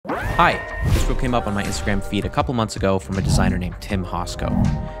Hi, this reel came up on my Instagram feed a couple months ago from a designer named Tim Hosqo.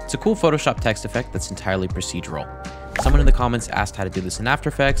 It's a cool Photoshop text effect that's entirely procedural. Someone in the comments asked how to do this in After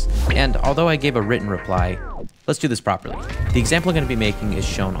Effects, and although I gave a written reply, let's do this properly. The example I'm going to be making is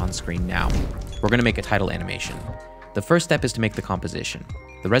shown on screen now. We're going to make a title animation. The first step is to make the composition.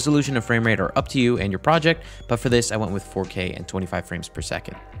 The resolution and frame rate are up to you and your project, but for this I went with 4K and 25 frames per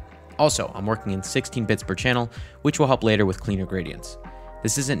second. Also, I'm working in 16 bits per channel, which will help later with cleaner gradients.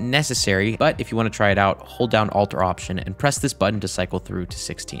 This isn't necessary, but if you want to try it out, hold down Alt or Option and press this button to cycle through to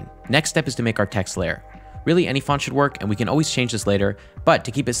 16. Next step is to make our text layer. Really, any font should work, and we can always change this later, but to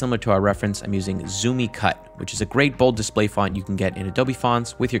keep it similar to our reference, I'm using Zoomy Cut, which is a great bold display font you can get in Adobe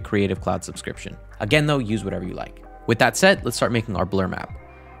Fonts with your Creative Cloud subscription. Again though, use whatever you like. With that said, let's start making our blur map.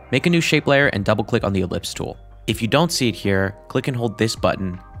 Make a new shape layer and double click on the ellipse tool. If you don't see it here, click and hold this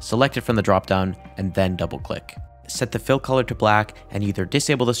button, select it from the dropdown, and then double click. Set the fill color to black and either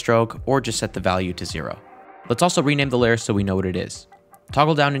disable the stroke or just set the value to 0. Let's also rename the layer so we know what it is.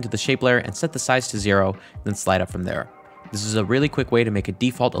 Toggle down into the shape layer and set the size to 0, then slide up from there. This is a really quick way to make a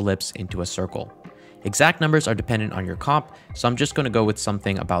default ellipse into a circle. Exact numbers are dependent on your comp, so I'm just going to go with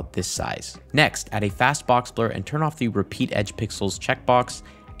something about this size. Next, add a fast box blur and turn off the repeat edge pixels checkbox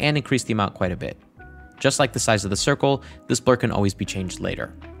and increase the amount quite a bit. Just like the size of the circle, this blur can always be changed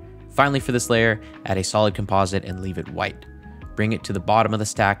later. Finally, for this layer, add a solid composite and leave it white. Bring it to the bottom of the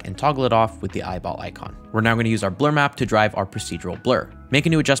stack and toggle it off with the eyeball icon. We're now going to use our blur map to drive our procedural blur. Make a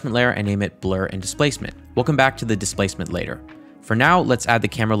new adjustment layer and name it blur and displacement. We'll come back to the displacement later. For now, let's add the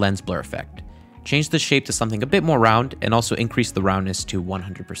camera lens blur effect. Change the shape to something a bit more round and also increase the roundness to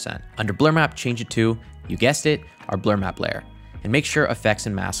 100%. Under blur map, change it to, you guessed it, our blur map layer. And make sure effects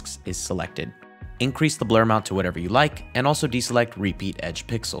and masks is selected. Increase the blur amount to whatever you like, and also deselect repeat edge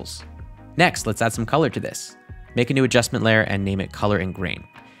pixels. Next, let's add some color to this. Make a new adjustment layer and name it color and grain.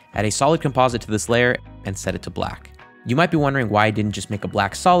 Add a solid composite to this layer and set it to black. You might be wondering why I didn't just make a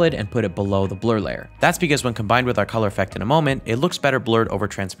black solid and put it below the blur layer. That's because when combined with our color effect in a moment, it looks better blurred over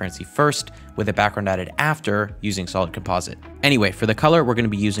transparency first, with a background added after using solid composite. Anyway, for the color, we're going to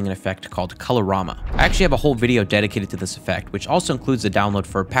be using an effect called Colorama. I actually have a whole video dedicated to this effect, which also includes a download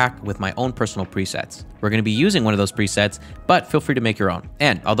for a pack with my own personal presets. We're going to be using one of those presets, but feel free to make your own.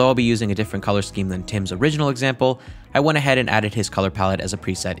 And although I'll be using a different color scheme than Tim's original example, I went ahead and added his color palette as a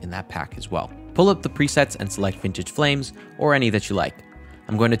preset in that pack as well. Pull up the presets and select Vintage Flames or any that you like.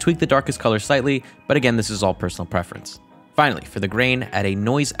 I'm going to tweak the darkest color slightly, but again, this is all personal preference. Finally, for the grain, add a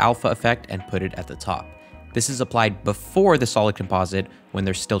noise alpha effect and put it at the top. This is applied before the solid composite when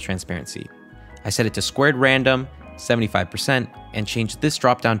there's still transparency. I set it to squared random, 75%, and change this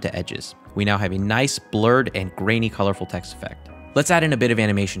dropdown to edges. We now have a nice blurred and grainy colorful text effect. Let's add in a bit of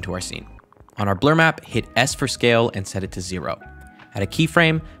animation to our scene. On our blur map, hit S for scale and set it to 0. Add a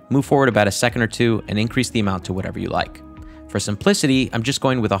keyframe, move forward about a second or two, and increase the amount to whatever you like. For simplicity, I'm just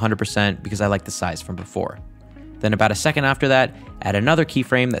going with 100% because I like the size from before. Then about a second after that, add another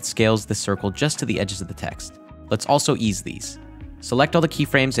keyframe that scales the circle just to the edges of the text. Let's also ease these. Select all the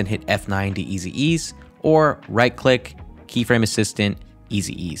keyframes and hit F9 to easy ease, or right-click, keyframe assistant,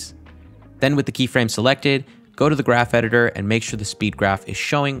 easy ease. Then with the keyframe selected, go to the graph editor and make sure the speed graph is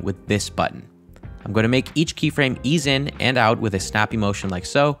showing with this button. I'm going to make each keyframe ease in and out with a snappy motion like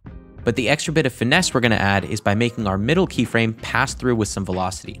so, but the extra bit of finesse we're going to add is by making our middle keyframe pass through with some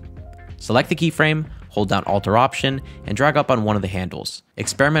velocity. Select the keyframe, hold down Alt or Option, and drag up on one of the handles.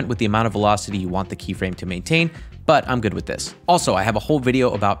 Experiment with the amount of velocity you want the keyframe to maintain, but I'm good with this. Also, I have a whole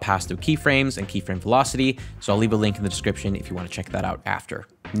video about pass-through keyframes and keyframe velocity, so I'll leave a link in the description if you want to check that out after.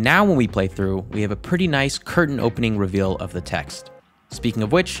 Now when we play through, we have a pretty nice curtain opening reveal of the text. Speaking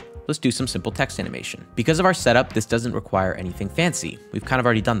of which, let's do some simple text animation. Because of our setup, this doesn't require anything fancy. We've kind of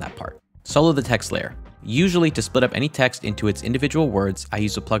already done that part. Solo the text layer. Usually to split up any text into its individual words, I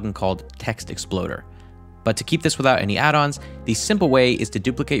use a plugin called Text Exploder. But to keep this without any add-ons, the simple way is to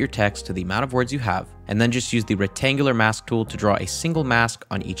duplicate your text to the amount of words you have, and then just use the rectangular mask tool to draw a single mask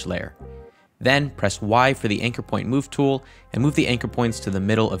on each layer. Then press Y for the anchor point move tool and move the anchor points to the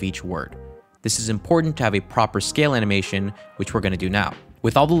middle of each word. This is important to have a proper scale animation, which we're going to do now.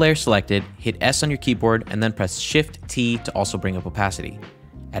 With all the layers selected, hit S on your keyboard and then press Shift T to also bring up opacity.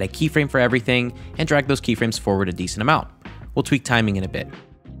 Add a keyframe for everything and drag those keyframes forward a decent amount. We'll tweak timing in a bit.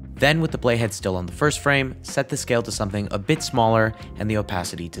 Then with the playhead still on the first frame, set the scale to something a bit smaller and the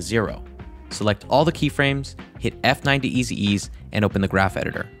opacity to 0. Select all the keyframes, hit F9 to easy ease, and open the graph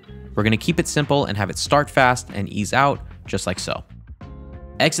editor. We're going to keep it simple and have it start fast and ease out, just like so.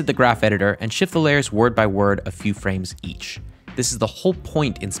 Exit the graph editor and shift the layers word by word a few frames each. This is the whole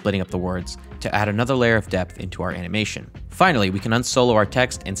point in splitting up the words, to add another layer of depth into our animation. Finally, we can unsolo our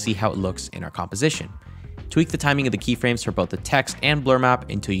text and see how it looks in our composition. Tweak the timing of the keyframes for both the text and blur map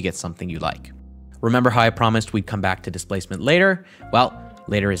until you get something you like. Remember how I promised we'd come back to displacement later? Well,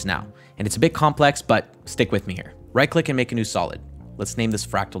 later is now. And it's a bit complex, but stick with me here. Right-click and make a new solid. Let's name this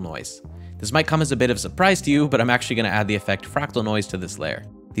fractal noise. This might come as a bit of a surprise to you, but I'm actually going to add the effect fractal noise to this layer.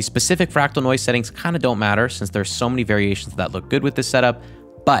 These specific fractal noise settings kind of don't matter since there's so many variations that look good with this setup,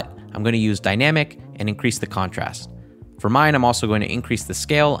 but I'm going to use dynamic and increase the contrast. For mine, I'm also going to increase the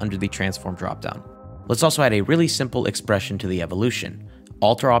scale under the transform dropdown. Let's also add a really simple expression to the evolution.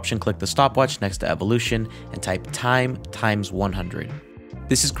 Alt-Option click the stopwatch next to evolution and type time times 100.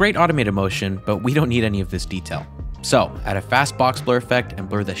 This is great automated motion, but we don't need any of this detail. So add a fast box blur effect and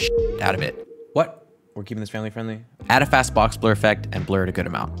blur the shit out of it. What? We're keeping this family friendly? Add a fast box blur effect and blur it a good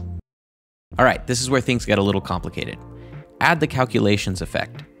amount. All right, this is where things get a little complicated. Add the calculations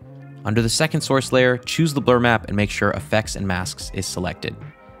effect. Under the second source layer, choose the blur map and make sure effects and masks is selected.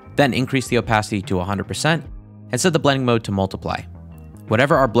 Then increase the opacity to 100% and set the blending mode to multiply.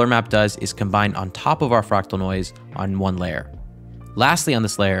 Whatever our blur map does is combined on top of our fractal noise on one layer. Lastly, on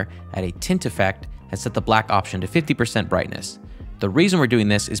this layer, add a tint effect and set the black option to 50% brightness. The reason we're doing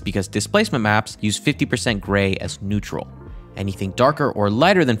this is because displacement maps use 50% gray as neutral. Anything darker or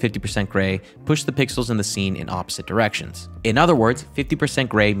lighter than 50% gray push the pixels in the scene in opposite directions. In other words, 50%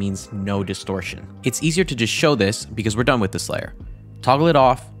 gray means no distortion. It's easier to just show this because we're done with this layer. Toggle it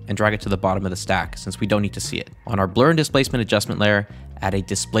off and drag it to the bottom of the stack since we don't need to see it. On our blur and displacement adjustment layer, add a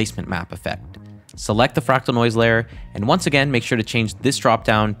displacement map effect. Select the fractal noise layer, and once again, make sure to change this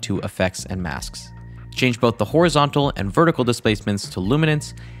dropdown to effects and masks. Change both the horizontal and vertical displacements to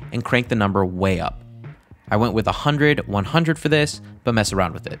luminance and crank the number way up. I went with 100, 100 for this, but mess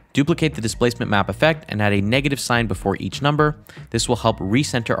around with it. Duplicate the displacement map effect and add a negative sign before each number. This will help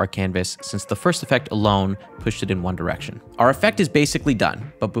recenter our canvas since the first effect alone pushed it in one direction. Our effect is basically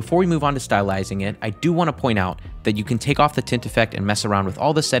done, but before we move on to stylizing it, I do want to point out that you can take off the tint effect and mess around with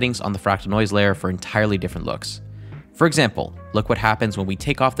all the settings on the fractal noise layer for entirely different looks. For example, look what happens when we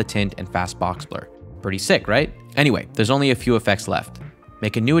take off the tint and fast box blur. Pretty sick, right? Anyway, there's only a few effects left.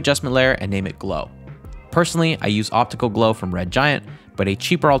 Make a new adjustment layer and name it Glow. Personally, I use optical glow from Red Giant, but a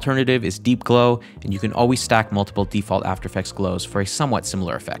cheaper alternative is deep glow, and you can always stack multiple default After Effects glows for a somewhat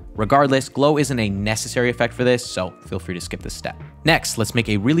similar effect. Regardless, glow isn't a necessary effect for this, so feel free to skip this step. Next, let's make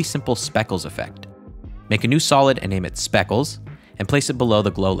a really simple speckles effect. Make a new solid and name it Speckles, and place it below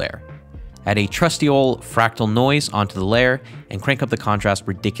the glow layer. Add a trusty old fractal noise onto the layer, and crank up the contrast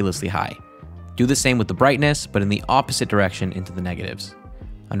ridiculously high. Do the same with the brightness, but in the opposite direction into the negatives.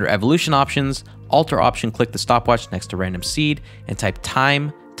 Under evolution options, Alt-Option click the stopwatch next to random seed and type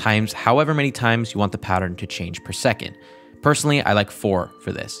time times however many times you want the pattern to change per second. Personally, I like 4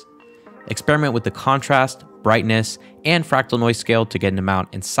 for this. Experiment with the contrast, brightness, and fractal noise scale to get an amount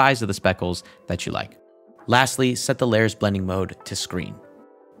and size of the speckles that you like. Lastly, set the layer's blending mode to screen.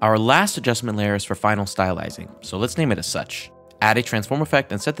 Our last adjustment layer is for final stylizing, so let's name it as such. Add a transform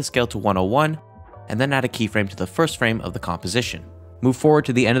effect and set the scale to 101, and then add a keyframe to the first frame of the composition. Move forward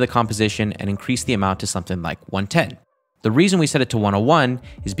to the end of the composition and increase the amount to something like 110. The reason we set it to 101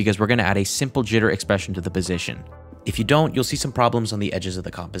 is because we're going to add a simple jitter expression to the position. If you don't, you'll see some problems on the edges of the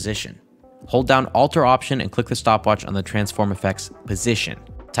composition. Hold down Alt-Option and click the stopwatch on the transform effect's position.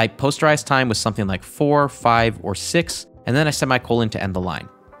 Type posterize time with something like 4, 5, or 6, and then a semicolon to end the line.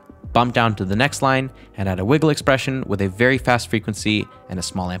 Bump down to the next line and add a wiggle expression with a very fast frequency and a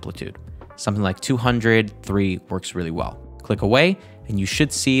small amplitude. Something like 203 works really well. Click away, and you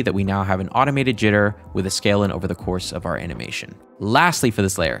should see that we now have an automated jitter with a scale in over the course of our animation. Lastly, for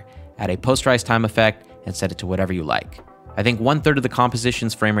this layer, add a posterize time effect and set it to whatever you like. I think 1/3 of the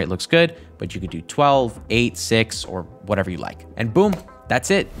composition's frame rate looks good, but you could do 12, 8, 6, or whatever you like. And boom,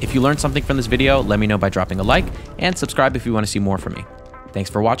 that's it. If you learned something from this video, let me know by dropping a like and subscribe if you want to see more from me. Thanks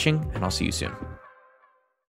for watching, and I'll see you soon.